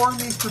kidnapped by Warren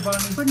the Easter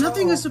Bunny. But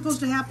nothing is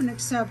supposed to happen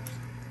except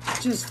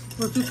just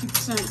we're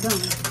 50%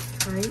 done,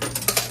 right?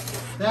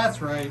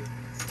 That's right.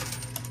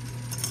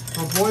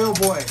 Oh boy, oh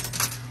boy.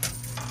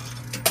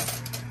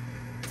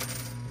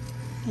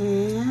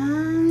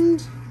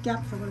 And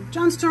gap filler.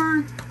 John's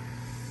turn.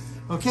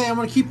 Okay, I'm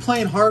going to keep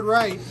playing hard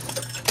right.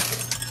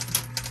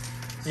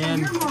 So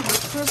And you're more of a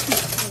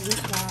Christmas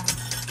guy.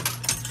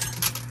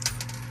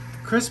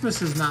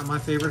 Christmas is not my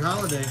favorite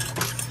holiday.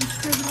 What's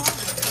favorite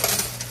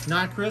holiday?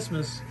 Not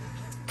Christmas.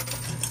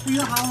 Are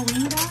you a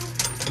Halloween guy?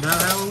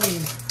 Not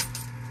Halloween.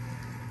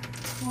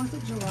 4th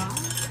of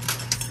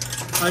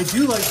July? I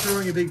do like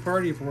throwing a big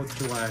party at 4th of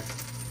July.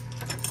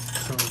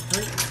 So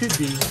it could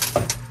be.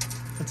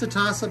 It's a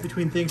toss-up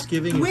between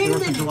Thanksgiving and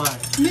 4th of July.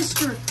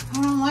 Mister, I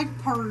don't like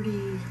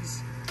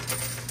parties.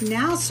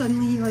 Now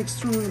suddenly he likes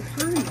throwing a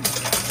party.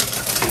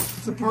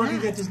 It's a party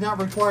that does not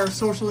require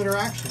social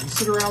interaction. You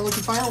sit around looking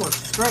at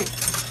fireworks. It's great.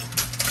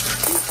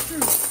 It's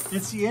true.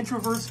 It's the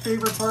introvert's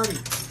favorite party.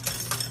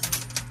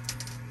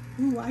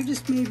 Ooh, I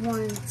just made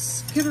one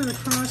skitter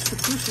across the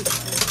pusher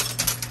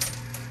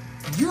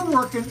side. You're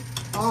working.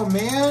 Oh,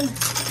 man.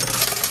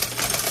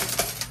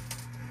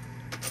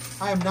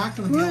 I am not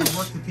going to be able to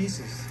work the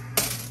pieces.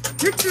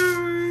 Your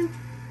turn.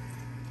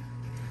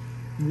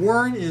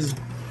 Warren is...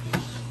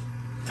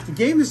 The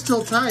game is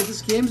still tied.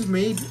 This game's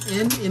may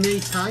end in a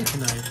tie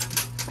tonight.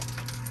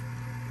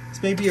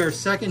 This may be our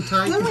second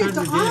tie Then we have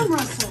to competitive arm game.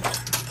 wrestle.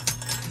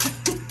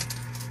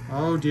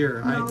 Oh,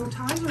 dear. No,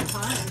 ties are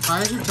ties.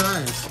 Ties are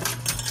ties.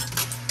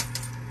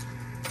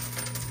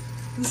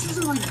 This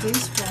isn't like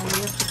baseball.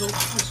 You have to go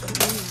extra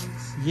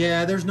innings.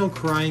 Yeah, there's no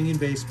crying in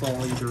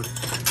baseball either.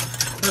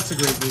 That's a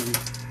great movie.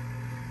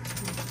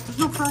 There's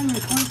no crying in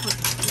coin flip.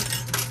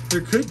 There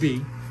could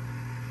be.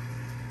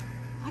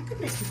 I could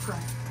make you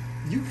cry.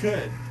 You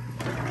could.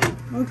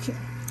 Okay.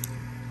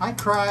 I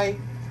cry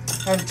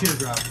at a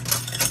teardrop.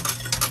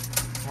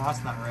 Well,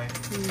 that's not right.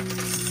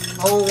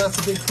 Oh, that's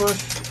a big push.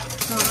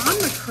 No,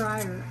 I'm a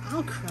crier.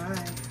 I'll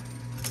cry.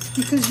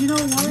 Because you know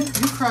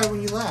what? You cry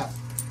when you laugh.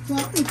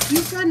 Well, if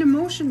you've got an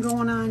emotion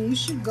going on, you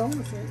should go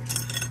with it.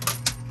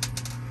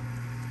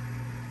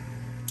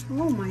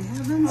 Oh, my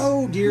heavens.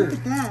 Oh, dear. Look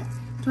at that.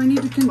 Do I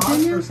need to Pause for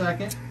continue? a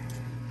second.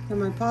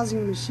 Am I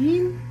pausing the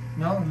machine?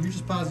 No, you're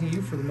just pausing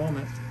you for the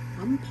moment.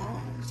 I'm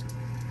paused.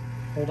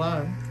 Hold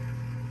on.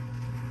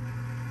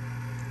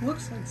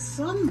 Looks like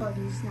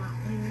somebody's not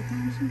paying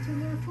attention to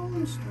their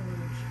phone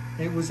storage.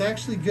 It was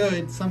actually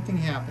good. Something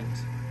happened.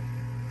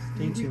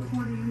 Stay You tuned.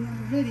 recorded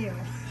another video.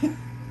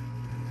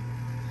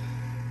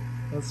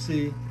 Let's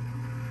see.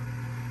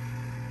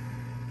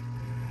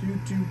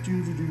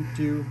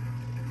 Do.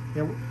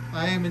 Yeah,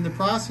 I am in the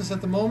process at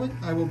the moment.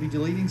 I will be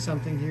deleting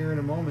something here in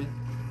a moment.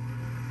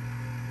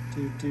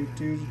 Do.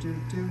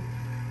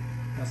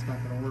 That's not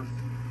going to work.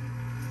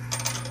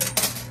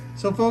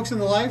 So, folks, in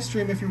the live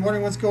stream, if you're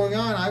wondering what's going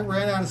on, I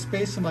ran out of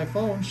space on my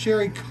phone.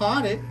 Sherry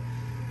caught it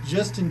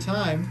just in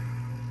time.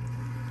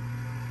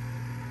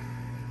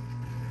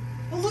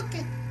 Oh, look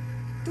at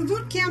the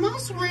loot cam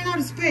also ran out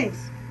of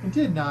space. It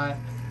did not.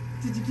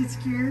 Did you get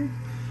scared?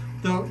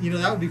 Though, you know,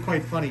 that would be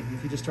quite funny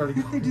if you just started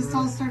going They just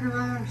around. all started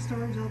running out of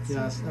storage.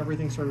 Yes,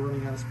 everything started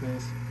running out of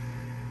space.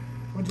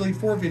 We'll delete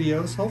 4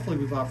 videos. Hopefully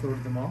we've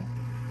offloaded them all.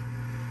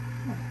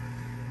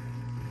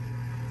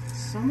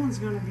 Someone's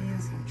going to be in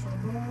some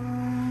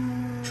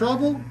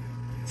trouble.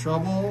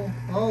 Trouble,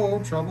 oh,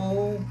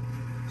 trouble,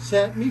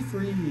 set me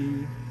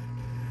free.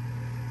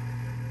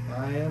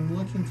 I am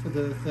looking for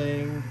the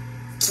thing.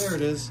 There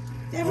it is.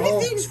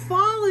 Everything's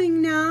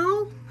falling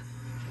now.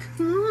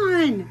 Come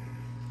on.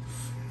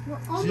 We're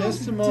almost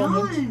Just a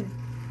moment. done.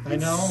 I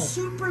know. It's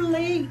super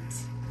late.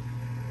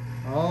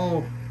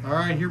 Oh, all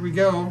right, here we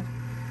go.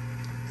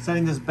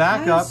 Setting this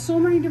back I have up. so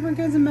many different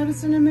kinds of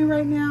medicine in me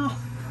right now.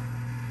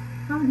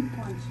 I'm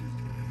punched.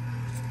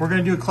 We're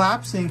going to do a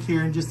clap sync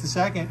here in just a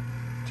second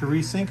to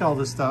resync all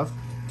this stuff.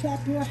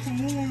 Clap your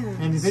hands.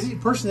 And the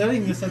person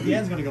editing this at the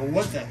end is going to go,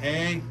 what the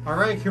heck? All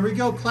right, here we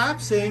go,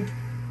 clap sync.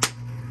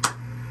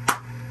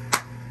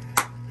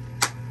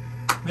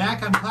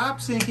 Mac, I'm clap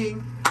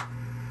syncing.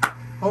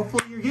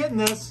 Hopefully you're getting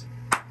this.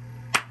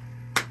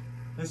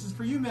 This is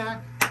for you,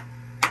 Mac.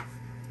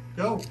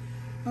 Go.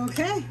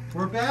 Okay.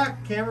 We're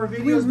back. Camera, We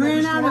videos, ran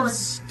movie, out of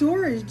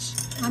storage.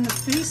 storage on the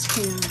face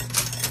cam.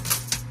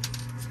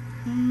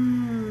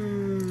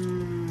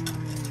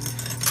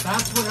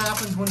 That's what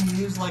happens when you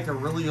use like a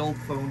really old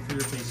phone for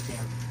your face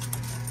cam.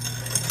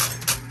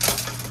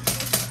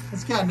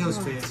 It's got no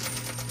space.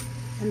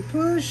 And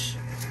push.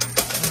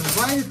 And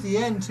right at the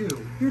end,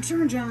 too. Your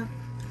turn, John.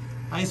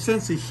 I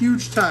sense a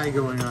huge tie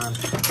going on.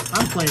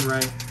 I'm playing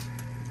right.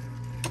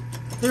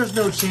 There's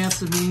no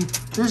chance of me.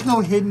 There's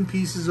no hidden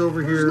pieces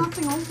over There's here.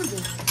 nothing over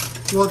there.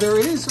 Well, there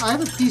is. I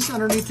have a piece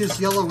underneath this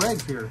yellow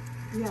egg here.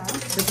 Yeah.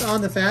 It's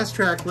on the fast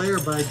track layer,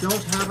 but I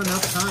don't have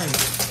enough time.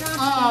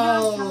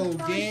 Oh,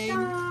 game.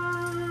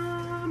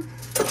 And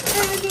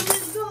the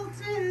result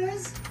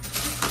is,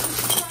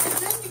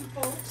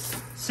 folks.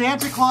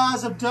 Santa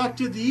Claus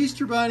abducted the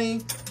Easter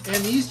Bunny,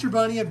 and the Easter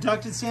Bunny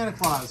abducted Santa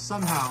Claus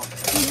somehow.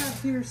 We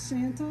have here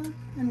Santa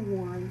and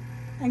Warren.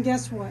 And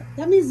guess what?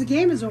 That means the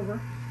game is over.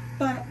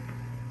 But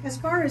as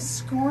far as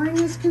scoring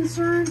is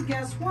concerned,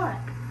 guess what?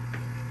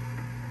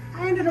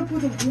 I ended up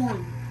with a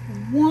 1.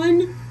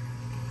 One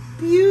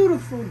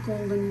beautiful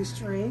golden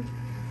Easter egg.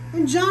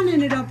 And John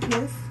ended up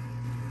with...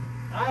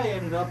 I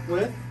ended up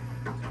with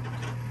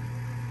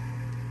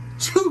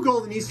 2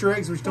 golden Easter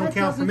eggs, which don't That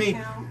count for me,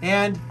 doesn't count.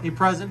 and a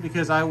present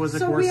because I was, of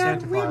So course, we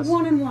had Santa Claus.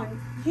 1 and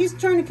 1. He's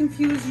trying to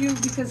confuse you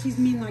because he's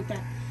mean like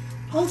that.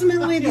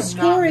 Ultimately, I the am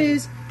score not mean.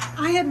 is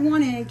I had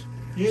 1 egg.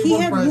 You He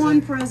one had present.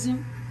 1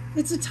 present.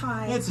 It's a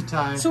tie. It's a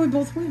tie. So we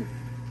both win.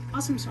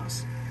 Awesome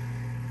sauce.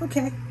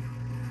 Okay.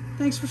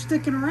 Thanks for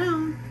sticking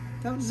around.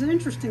 That was an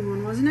interesting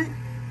one, wasn't it?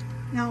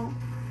 Now,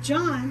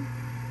 John,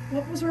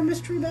 what was our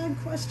mystery bag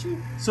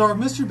question? So our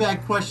mystery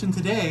bag question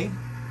today,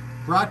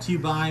 brought to you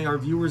by our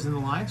viewers in the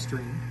live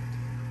stream,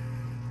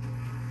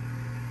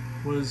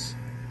 was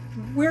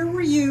Where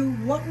were you?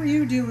 What were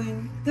you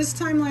doing this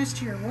time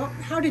last year?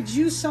 How did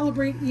you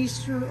celebrate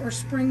Easter or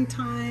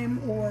springtime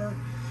or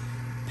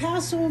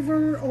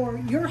Passover or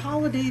your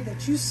holiday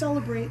that you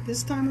celebrate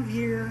this time of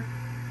year?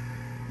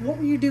 What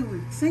were you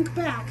doing? Think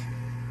back.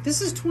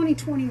 This is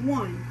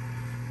 2021.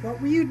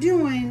 What were you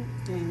doing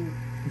in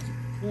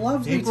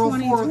lovely April 4th,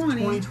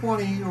 2020?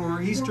 2020,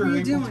 or Easter, What were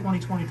you April doing?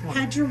 2020.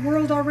 Had your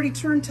world already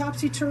turned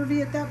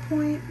topsy-turvy at that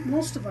point?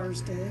 Most of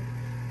ours did.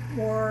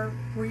 Or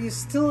were you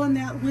still in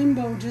that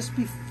limbo just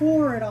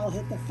before it all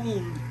hit the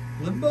fan?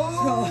 Limbo!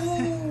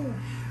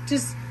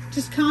 So,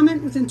 just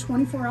comment within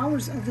 24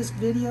 hours of this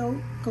video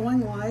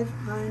going live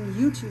on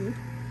YouTube,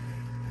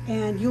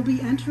 and you'll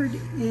be entered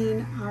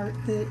in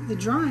the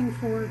drawing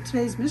for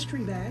today's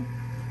mystery bag,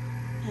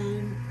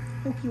 and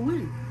hope you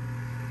win.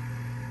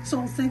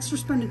 So thanks for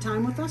spending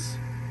time with us.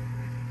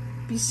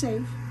 be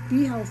safe,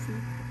 be healthy,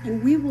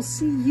 and we will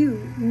see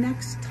you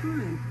next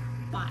time.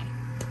 Bye.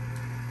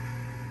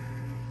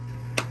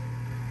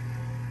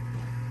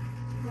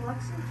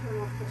 Alexa,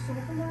 turn off the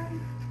sofa light.